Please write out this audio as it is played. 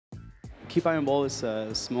KeepEyeOnBall is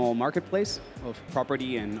a small marketplace of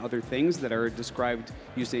property and other things that are described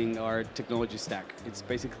using our technology stack. It's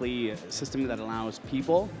basically a system that allows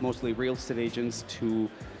people, mostly real estate agents, to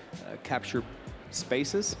capture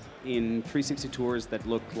spaces in 360 tours that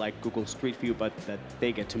look like Google Street View, but that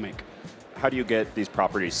they get to make. How do you get these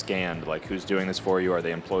properties scanned? Like, who's doing this for you? Are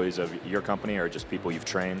they employees of your company or just people you've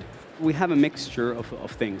trained? We have a mixture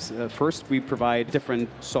of things. First, we provide different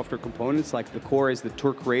software components, like the core is the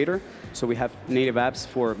tour creator. So we have native apps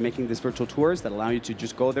for making these virtual tours that allow you to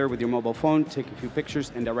just go there with your mobile phone, take a few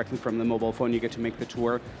pictures, and directly from the mobile phone you get to make the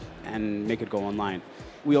tour and make it go online.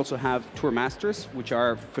 We also have tour masters, which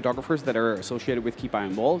are photographers that are associated with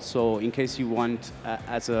KeepEyeOnBall. So in case you want,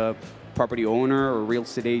 as a property owner or real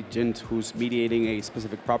estate agent who's mediating a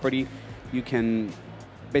specific property, you can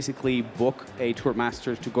basically book a tour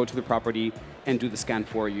master to go to the property and do the scan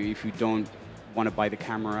for you if you don't want to buy the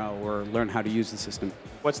camera or learn how to use the system.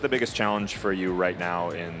 What's the biggest challenge for you right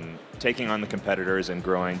now in taking on the competitors and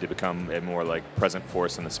growing to become a more present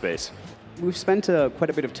force in the space? We've spent quite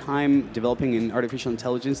a bit of time developing an artificial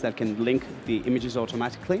intelligence that can link the images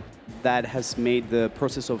automatically. That has made the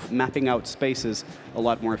process of mapping out spaces a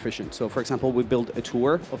lot more efficient. So for example, we built a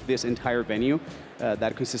tour of this entire venue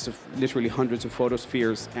that consists of literally hundreds of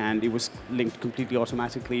photospheres, and it was linked completely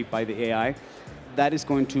automatically by the AI. That is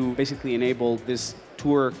going to basically enable this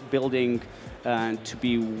tour building to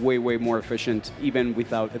be way, way more efficient, even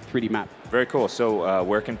without a 3D map. Very cool. So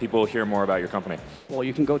where can people hear more about your company? Well,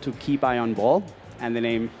 you can go to KeepEyeOnBall, and the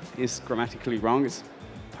name is grammatically wrong. It's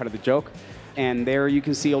part of the joke. And there you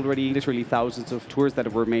can see already literally thousands of tours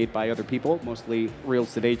that were made by other people, mostly real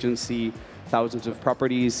estate agency, thousands of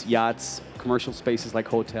properties, yachts, commercial spaces like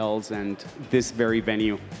hotels, and this very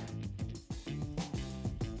venue.